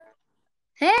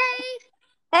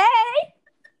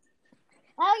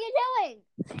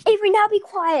now be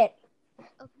quiet.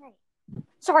 Okay.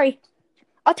 Sorry.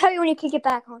 I'll tell you when you can get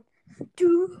back on.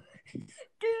 The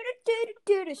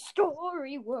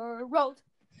story world.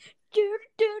 The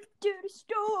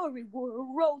story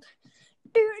world.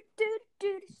 The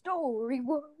story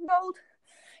world.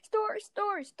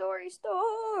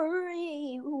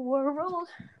 Story world.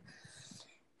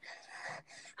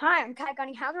 Hi, I'm Kai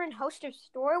Gunning-Halloran, host of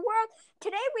Story World.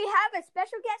 Today we have a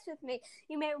special guest with me.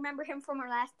 You may remember him from our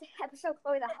last episode,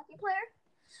 Chloe the hockey player.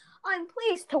 I'm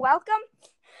pleased to welcome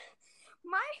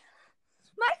my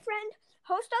friend,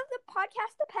 host of the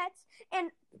podcast The Pets,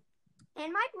 and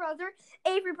my brother,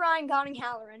 Avery Brian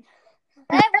Gunning-Halloran.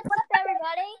 Hey, what's up,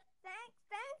 everybody?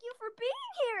 Thank you for being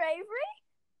here, Avery.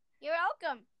 You're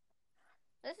welcome.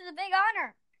 This is a big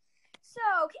honor.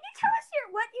 So, can you tell us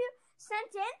what you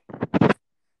sent in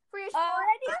for your story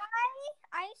idea?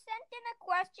 I sent in a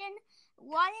question.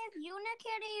 What if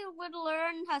Unikitty would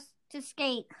learn to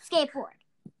skateboard?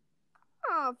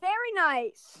 Oh, very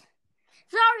nice.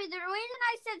 Sorry, the reason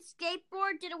I said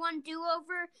skateboard did a one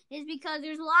do-over is because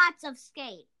there's lots of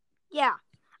skate. Yeah,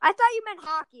 I thought you meant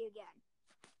hockey again.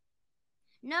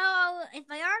 No, if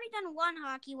I already done one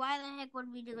hockey, why the heck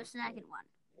would we do a second one?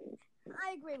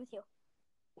 I agree with you.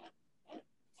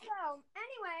 So,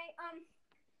 anyway,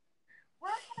 we're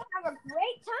gonna have a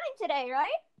great time today,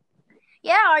 right?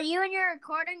 Yeah, are you in your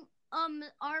recording,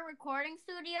 our recording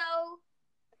studio?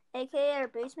 AKA our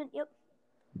basement, yep.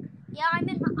 Yeah, I'm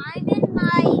in my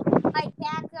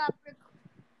backup.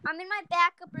 I'm in my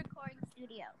backup recording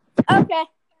studio. Okay.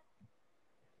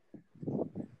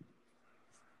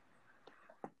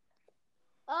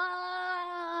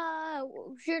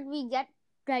 Should we get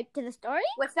right to the story?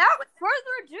 Without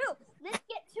further ado, let's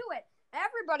get to it.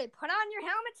 Everybody, put on your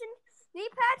helmets and knee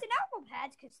pads and elbow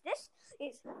pads, because this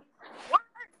is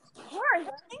we're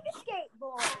learning to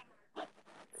skateboard.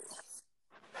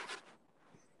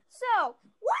 So,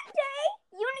 one day,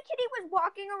 Unikitty was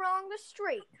walking along the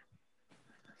street.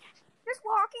 Just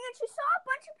walking, and she saw a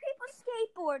bunch of people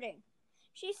skateboarding.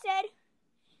 She said,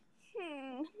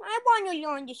 I want to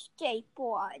learn to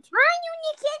skateboard. Hi,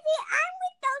 Unikitty, I'm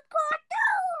with those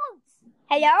cartoons.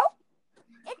 Hello?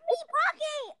 It's me,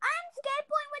 Pocky. I'm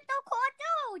skateboarding with those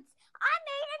cartoons. I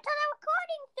made it to the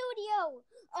recording studio.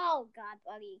 Oh, God,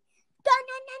 Buggy. I'm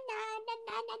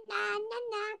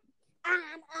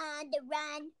on the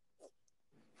run.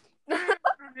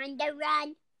 I'm on the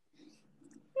run.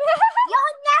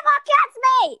 You'll never catch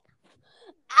me.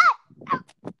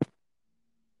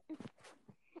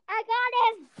 I got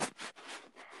him.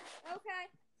 Okay.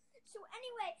 So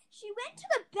anyway, she went to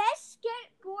the best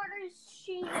skateboarders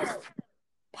she knew.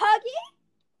 Puggy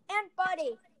and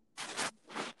Buddy.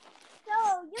 So,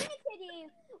 Unikitty,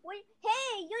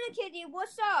 hey, Unikitty,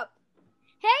 what's up?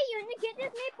 Hey, Unikitty,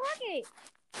 it's me, Puggy.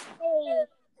 Hey.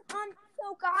 So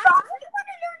guys, I want to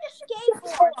learn to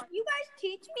skateboard. Can you guys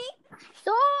teach me?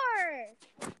 Sure.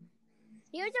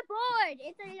 Here's a board.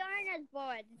 It's a learner's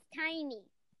board. It's tiny.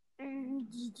 Oh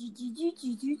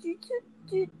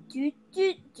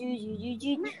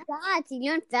my God, you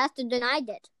learned faster than I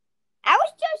did. I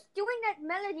was just doing that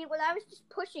melody while I was just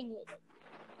pushing it.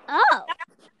 Oh.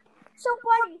 So,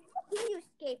 Buddy, how do you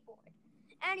skateboard?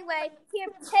 Anyway, here,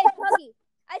 hey, Puggy,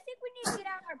 I think we need to get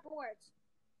out our boards.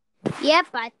 Yep,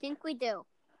 I think we do.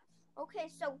 Okay,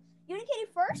 so Unikitty,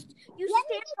 first, you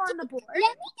stand on the board.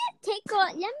 Let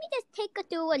me just take her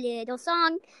through a little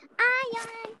song. I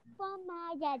learned from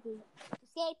my daddy. To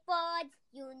skateboard,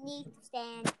 you need to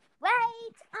stand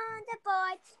right on the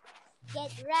board.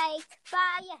 Get right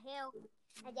by a hill,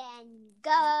 and then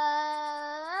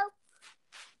go.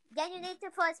 Then you need to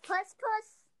push.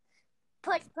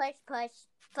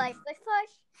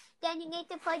 Then you need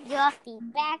to put your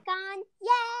feet back on.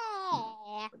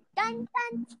 Yeah! Dun,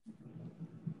 dun.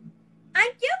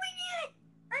 I'm doing it!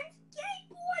 I'm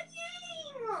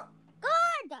skateboarding!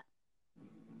 Good!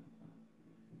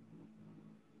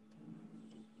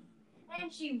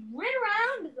 And she ran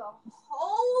around the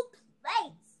whole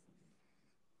place.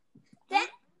 Then,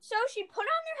 so she put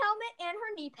on her helmet and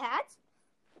her knee pads,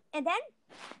 and then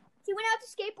she went out to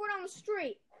skateboard on the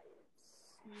street.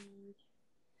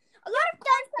 A lot of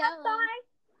fun passed by.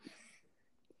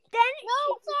 Then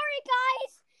sorry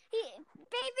guys.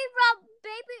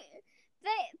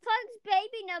 Pug's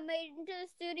baby now made it into the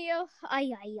studio.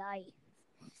 Ay.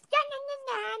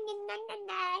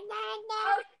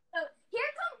 Oh,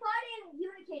 here come Buddy and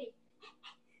Unikitty.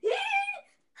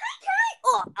 Hi,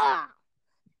 Kai.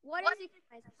 What is it,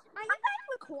 guys? Are you guys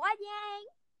recording?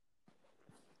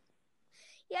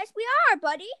 Yes, we are,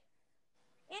 Buddy.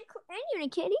 And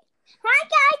Unikitty. Hi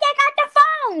guys, I got the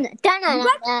phone.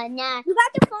 You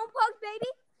got the phone, Pugs,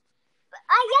 baby?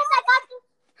 Yes, I got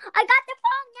the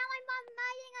phone. Now I'm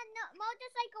riding a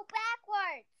motorcycle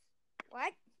backwards.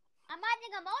 What? I'm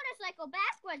riding a motorcycle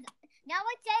backwards. Now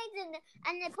it saves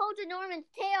and it pulls a Norman's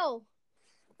tail.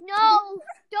 No,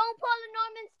 don't pull a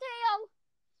Norman's tail.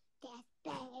 That's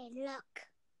bad luck.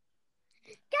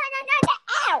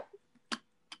 Ow!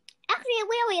 Actually,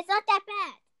 really, it's not that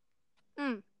bad.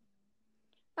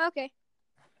 Okay.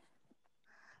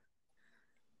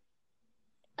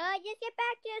 Just get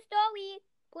back to the story.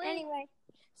 Please. Anyway,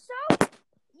 so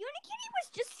Unikitty was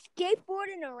just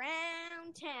skateboarding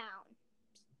around town.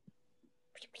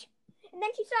 And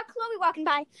then she saw Chloe walking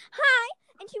by. Hi!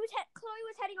 And Chloe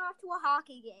was heading off to a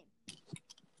hockey game.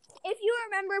 If you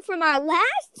remember from our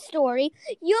last story,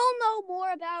 you'll know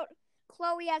more about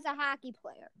Chloe as a hockey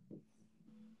player.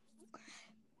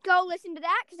 Go listen to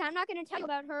that, because I'm not going to tell you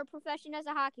about her profession as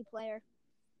a hockey player.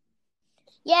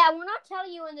 Yeah, we're not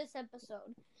telling you in this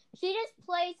episode. She just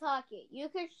plays hockey. You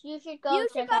should go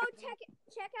check out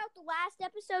the last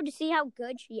episode to see how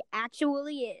good she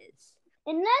actually is.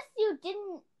 Unless you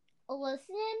didn't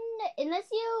listen, unless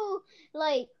you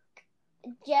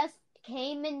just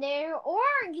came in there, or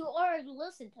you already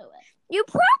listened to it. You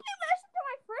probably listened to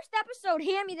my first episode,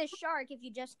 Hand Me the Shark, if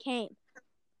you just came.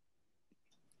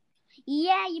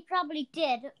 Yeah, you probably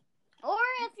did. Or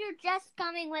if you're just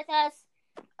coming with us,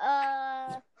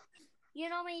 you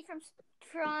know me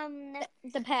from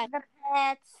the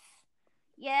pets.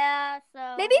 Yeah,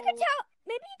 so maybe you could tell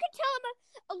them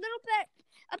a little bit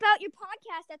about your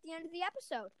podcast at the end of the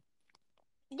episode.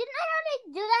 Didn't I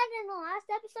already do that in the last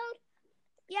episode?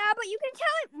 Yeah, but you can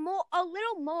tell it a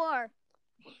little more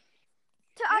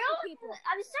to other people.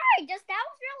 I'm sorry, that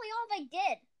was really all they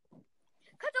did.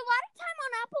 Because a lot of time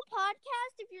on Apple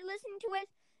Podcast, if you're listening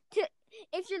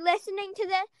to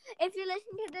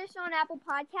this on Apple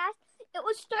Podcast, it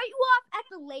will start you off at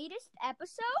the latest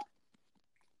episode,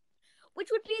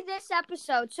 which would be this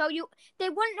episode. So they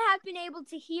wouldn't have been able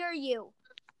to hear you.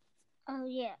 Oh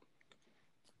yeah.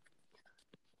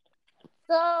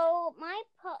 So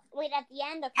at the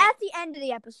end of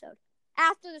the episode,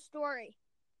 after the story,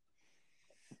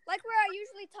 like where I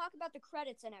usually talk about the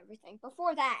credits and everything.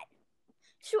 Before that.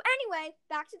 So anyway,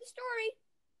 back to the story.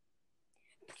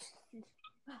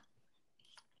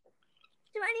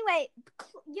 So anyway,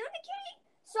 Unikitty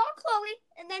saw Chloe,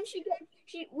 and then she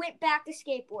went back to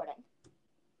skateboarding.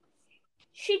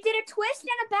 She did a twist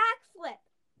and a backflip.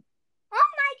 Oh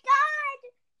my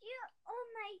god! Oh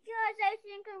my gosh, I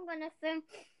think I'm gonna film.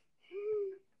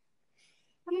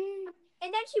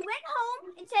 And then she went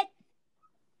home and said,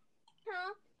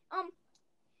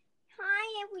 hi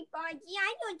everybody,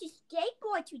 I'm going to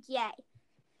skateboard today.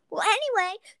 Well,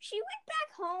 anyway, she went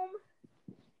back home,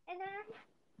 and then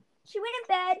she went in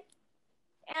bed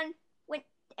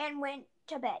and went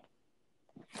to bed.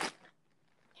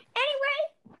 Anyway,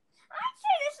 I'd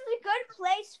say this is a good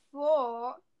place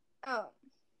for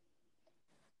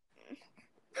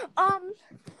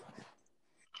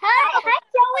Hi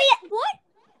Joey. What?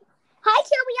 Hi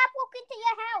Joey, I walked into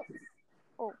your house.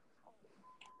 Oh.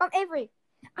 Avery,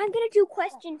 I'm gonna do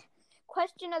question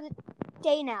of the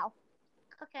day now.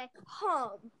 Okay.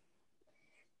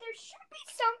 There should be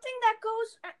something that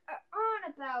goes on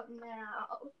about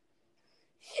now.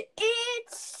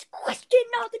 It's question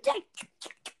of the day.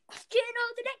 Question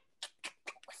of the day.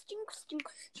 Question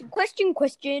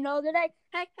of the day.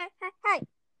 Hey.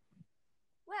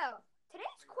 Well,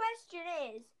 today's question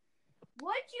is,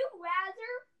 would you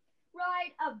rather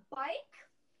ride a bike,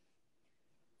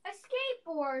 a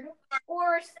skateboard,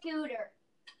 or a scooter?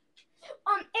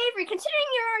 Avery,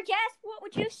 considering you're our guest, what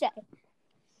would you say?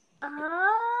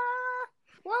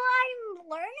 Well, I'm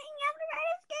learning how to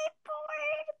ride a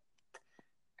skateboard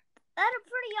at a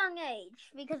pretty young age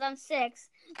because I'm 6.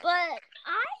 But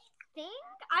I think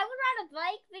I would ride a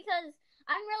bike because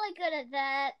I'm really good at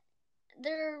that.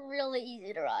 They're really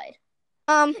easy to ride.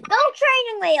 No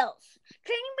training wheels.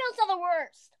 Training wheels are the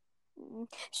worst.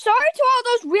 Sorry to all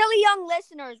those really young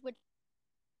listeners, which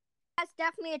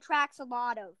definitely attracts a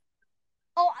lot of.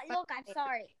 Oh, look, I'm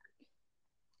sorry.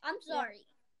 I'm sorry.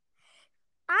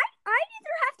 I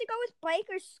either have to go with bike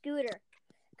or scooter.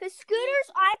 Because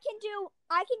scooters, I can do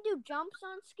jumps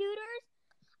on scooters.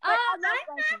 I'm not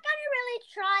gonna really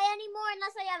try anymore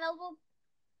unless I have elbow.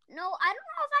 No, I don't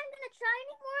know if I'm gonna try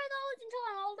any more of those until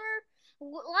I'm older.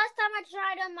 Last time I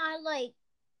tried them, I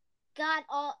got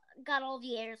all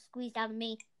the air squeezed out of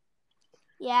me.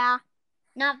 Yeah,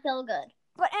 not feel good.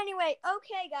 But anyway,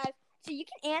 okay, guys. So you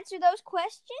can answer those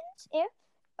questions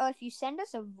if you send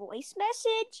us a voice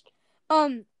message,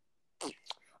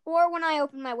 or when I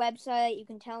open my website, you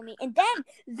can tell me. And then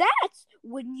that's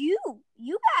when you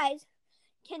guys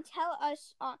can tell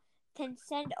us, can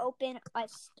send open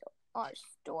our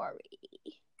story.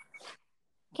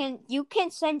 You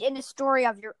can send in a story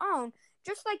of your own,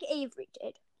 just like Avery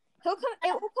did. Both of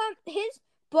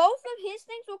his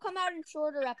things will come out in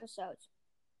shorter episodes.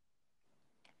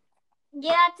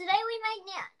 Yeah, today we might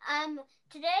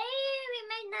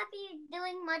not be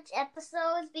doing much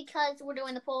episodes because we're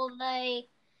doing the poll today.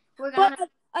 But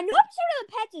a new episode of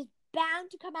the Pets is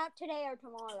bound to come out today or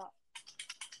tomorrow.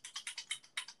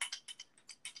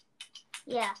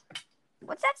 Yeah.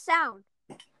 What's that sound?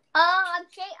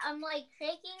 I'm like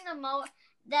shaking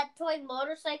that toy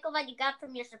motorcycle that you got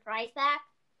from your surprise pack.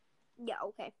 Yeah,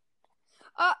 okay.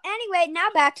 Anyway, now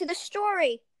back to the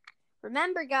story.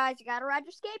 Remember, guys, you gotta ride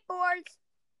your skateboards.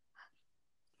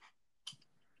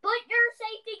 Put your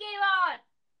safety gear on.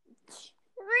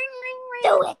 Ring, ring, ring.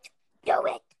 Do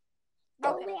it.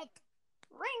 Ring,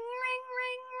 ring,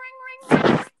 ring, ring, ring.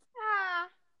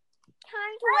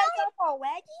 Time to wake up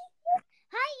already?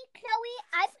 Hi, Chloe.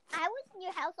 I was in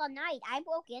your house all night. I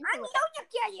woke into it. I'm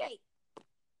Unikitty.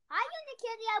 Hi,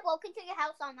 Unikitty. I woke into your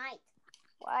house all night.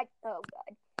 What? Oh,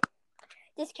 God.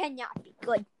 This cannot be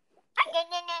good. Ring,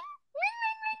 ring, ring.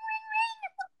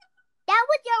 That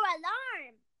was your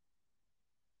alarm.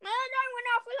 My alarm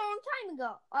went off a long time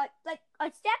ago. Like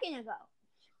a second ago.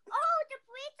 Oh, the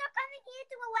police are coming here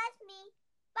to arrest me.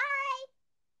 Bye.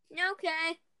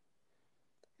 Okay.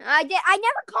 I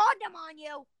never called them on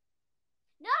you.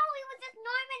 No, it was just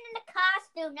Norman in a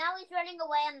costume. Now he's running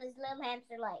away on his little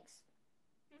hamster legs.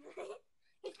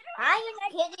 Hi,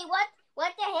 Unikitty.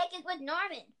 What the heck is with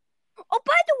Norman? Oh,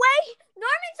 by the way,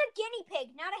 Norman's a guinea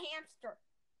pig, not a hamster.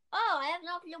 Oh, I have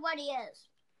no clue what he is.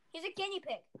 He's a guinea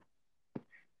pig.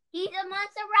 He's a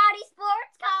Maserati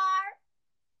sports car.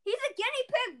 He's a guinea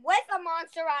pig with a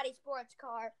Maserati sports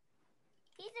car.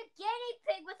 He's a guinea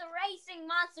pig with a racing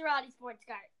Maserati sports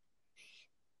car.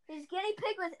 He's a guinea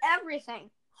pig with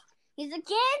everything. He's a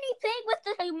guinea pig with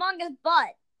a humongous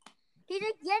butt. He's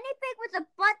a guinea pig with a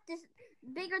butt this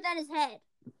bigger than his head.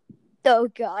 Oh,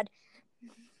 God.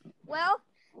 Well,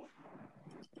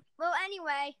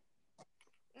 anyway.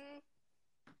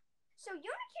 So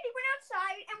Unikitty went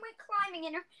outside and went climbing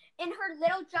in her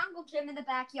little jungle gym in the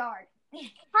backyard.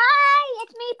 Hi,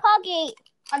 it's me, Puggy.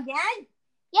 Again?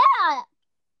 Yeah.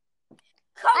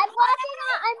 I'm walking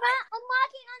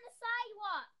on the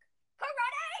sidewalk.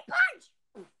 Karate punch!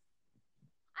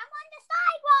 I'm on the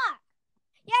sidewalk.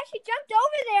 Yeah, she jumped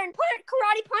over there and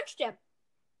karate punched him.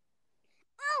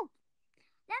 Oh,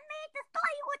 let me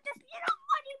destroy you with this little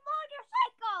funny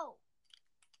motorcycle.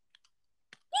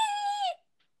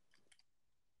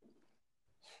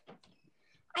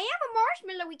 I am a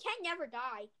marshmallow. We can never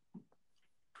die.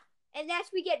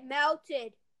 Unless we get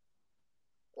melted.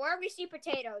 Or we see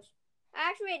potatoes.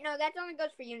 Actually, wait, no, that only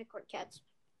goes for unicorn cats.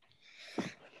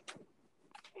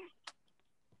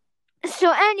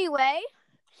 So anyway,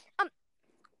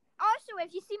 also,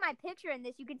 if you see my picture in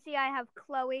this, you can see I have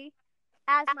Chloe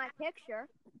as my picture.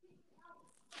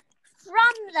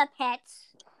 From the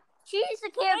Pets. She's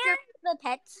the character from the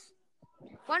Pets.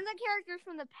 One of the characters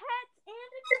from the Pets and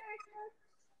the character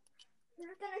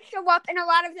are going to show up in a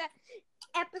lot of the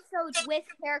episodes with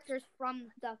characters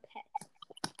from the Pets.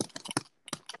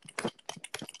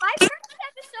 My first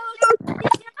episode did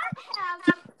not have a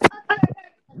character from the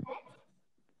Pets.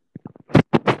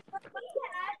 But we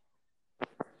had...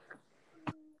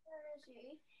 Where is he?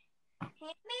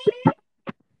 Maybe?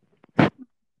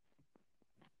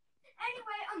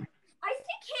 Anyway, I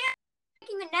think Hammy's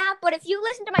taking a nap, but if you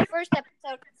listen to my first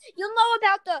episode, you'll know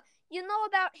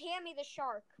about Hammy the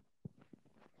shark.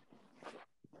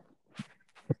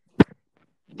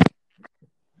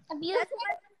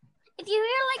 If you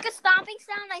hear like a stomping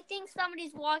sound, I think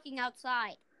somebody's walking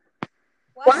outside.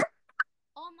 What?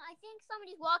 I think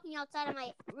somebody's walking outside of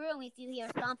my room if you hear a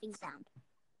stomping sound.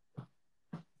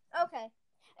 Okay.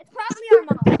 It's probably our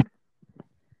mom.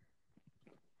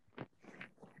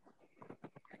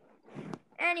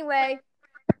 Anyway,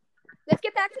 let's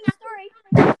get back to the story.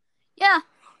 Yeah.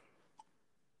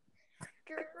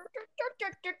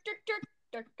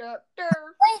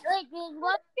 Wait,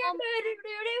 what?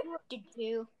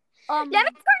 Let me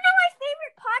turn on my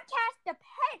favorite podcast, The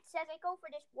Pets, as I go for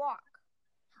this walk.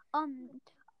 I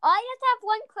just have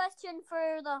one question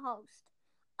for the host.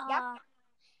 Yep.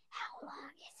 How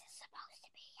long is it supposed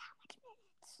to be? How much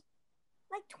minutes?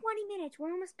 Like 20 minutes.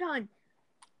 We're almost done.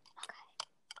 Okay.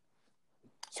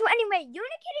 So anyway,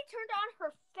 Unikitty turned on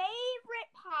her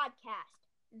favorite podcast,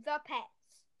 The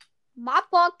Pets. My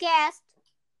podcast.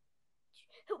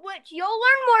 Which you'll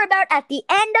learn more about at the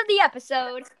end of the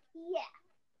episode. Yeah.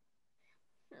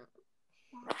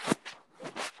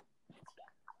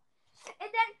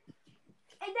 And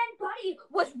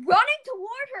Unikitty was running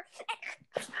toward her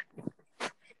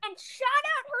and shot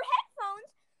out her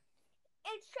headphones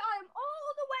and shot him all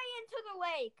the way into the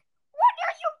lake. What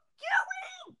are you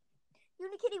doing?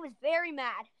 Unikitty was very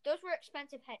mad. Those were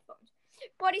expensive headphones.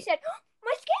 Buddy said, oh,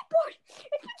 my skateboard!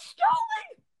 It's been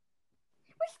stolen!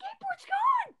 My skateboard's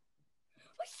gone!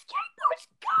 My skateboard's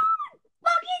gone!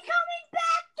 Buggy coming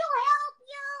back to help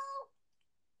you!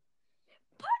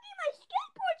 Buddy, my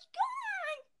skateboard's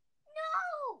gone!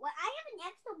 No! Well, I have an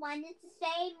extra one. It's the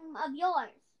same of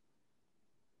yours.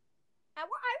 I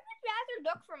would rather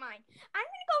look for mine.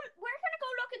 We're gonna go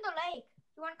look in the lake.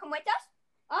 You wanna come with us?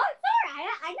 Oh, sorry.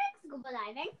 I like scuba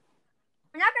diving.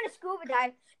 We're not gonna scuba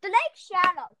dive. The lake's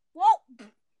shallow. Whoa!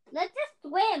 Let's just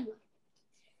swim.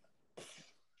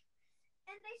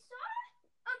 And they saw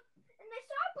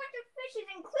a bunch of fishes,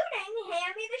 including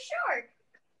Hammy the shark.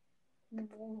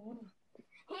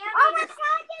 Oh my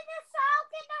God! There's a shark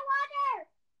in the water.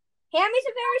 Hammy's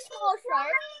a very small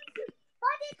shark.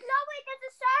 Buddy, Chloe, there's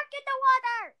a shark in the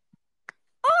water.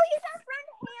 Oh, he's our friend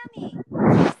Hammy.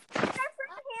 He's our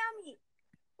friend Hammy.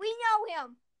 We know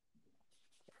him.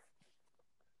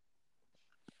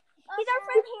 He's our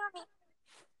friend Hammy.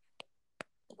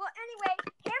 Well, anyway,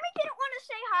 Hammy didn't want to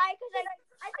say hi because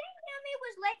I think Hammy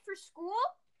was late for school.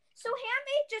 So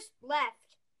Hammy just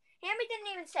left. Hammy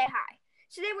didn't even say hi.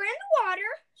 So they were in the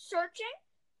water searching.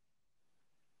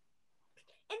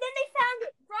 And then they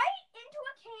found it right into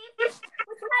a cave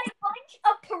which had a bunch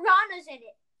of piranhas in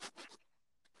it.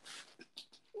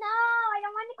 No, I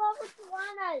don't want to go for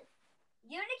piranhas.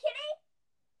 Unikitty?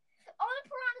 All the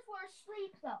piranhas were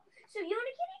asleep though. So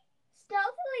Unikitty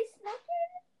stealthily snuck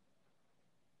in,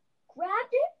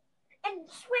 grabbed it,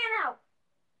 and swam out.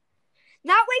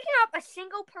 Not waking up a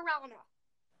single piranha.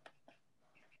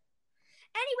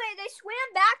 Anyway, they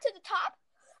swam back to the top.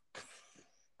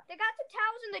 They got the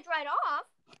towels and they dried off.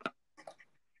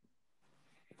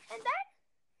 And then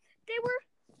they were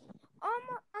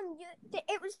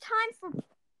it was time for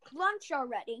lunch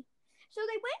already. So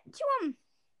they went to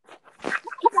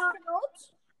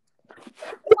McDonald's.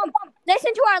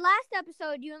 Listen to our last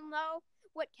episode, you'll know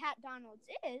what Cat Donald's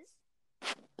is.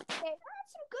 They had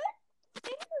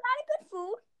a lot of good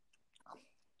food.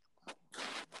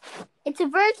 It's a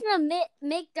version of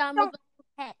McDonald's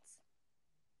pets.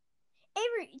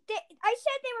 Avery, I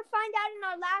said they would find out in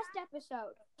our last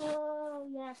episode. Oh,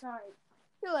 yeah, sorry.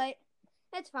 Too late.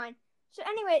 That's fine. So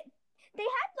anyway, they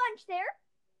had lunch there.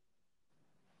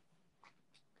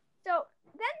 So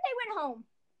then they went home.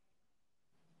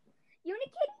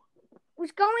 Unikitty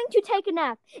was going to take a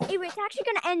nap. Avery, it's actually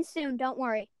going to end soon. Don't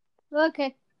worry.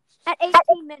 Okay. At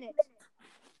 18 minutes.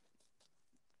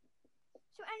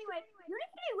 So anyway,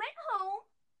 Unikitty went home.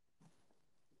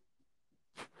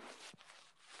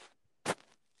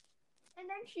 And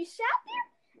then she sat there,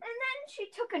 and then she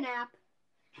took a nap.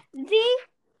 The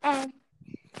end.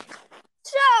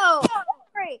 So,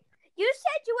 great. You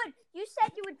said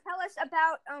you would tell us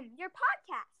about your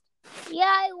podcast. Yeah,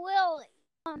 I will.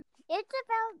 It's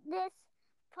about this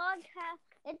podcast.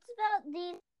 It's about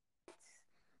these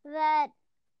that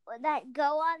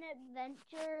go on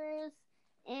adventures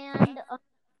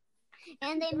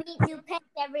and they meet new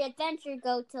pets every adventure.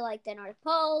 Go to like the North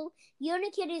Pole.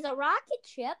 Unikitty's a rocket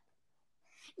ship.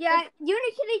 Yeah,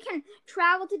 Unikitty can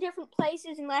travel to different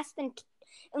places in less than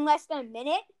a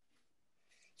minute.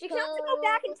 She can also go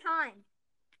back in time.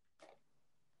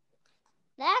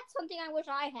 That's something I wish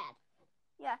I had.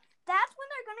 Yeah, that's when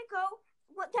they're gonna go.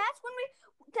 That's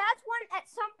when at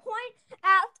some point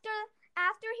after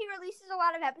he releases a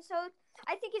lot of episodes,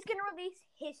 I think he's gonna release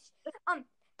his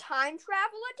time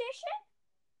travel edition.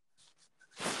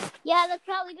 Yeah, that's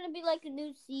probably gonna be like a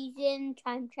new season,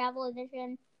 time travel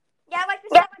edition. Yeah, like the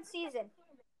 7th season.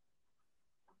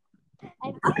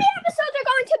 How many episodes are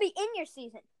going to be in your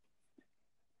season?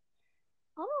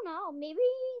 I don't know, maybe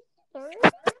 30?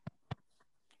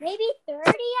 Maybe 30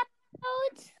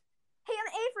 episodes? Hey,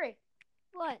 I'm Avery.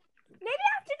 What? Maybe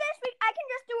after this week, I can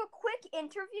just do a quick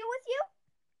interview with you.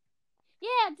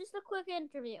 Yeah, just a quick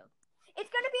interview.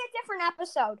 It's going to be a different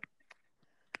episode.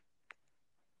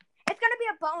 It's going to be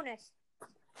a bonus.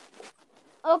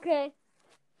 Okay.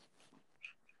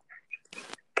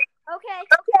 Okay.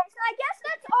 So I guess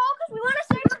that's all because we want to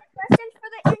save some questions for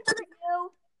the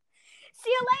interview. See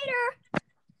you later.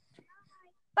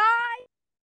 Bye.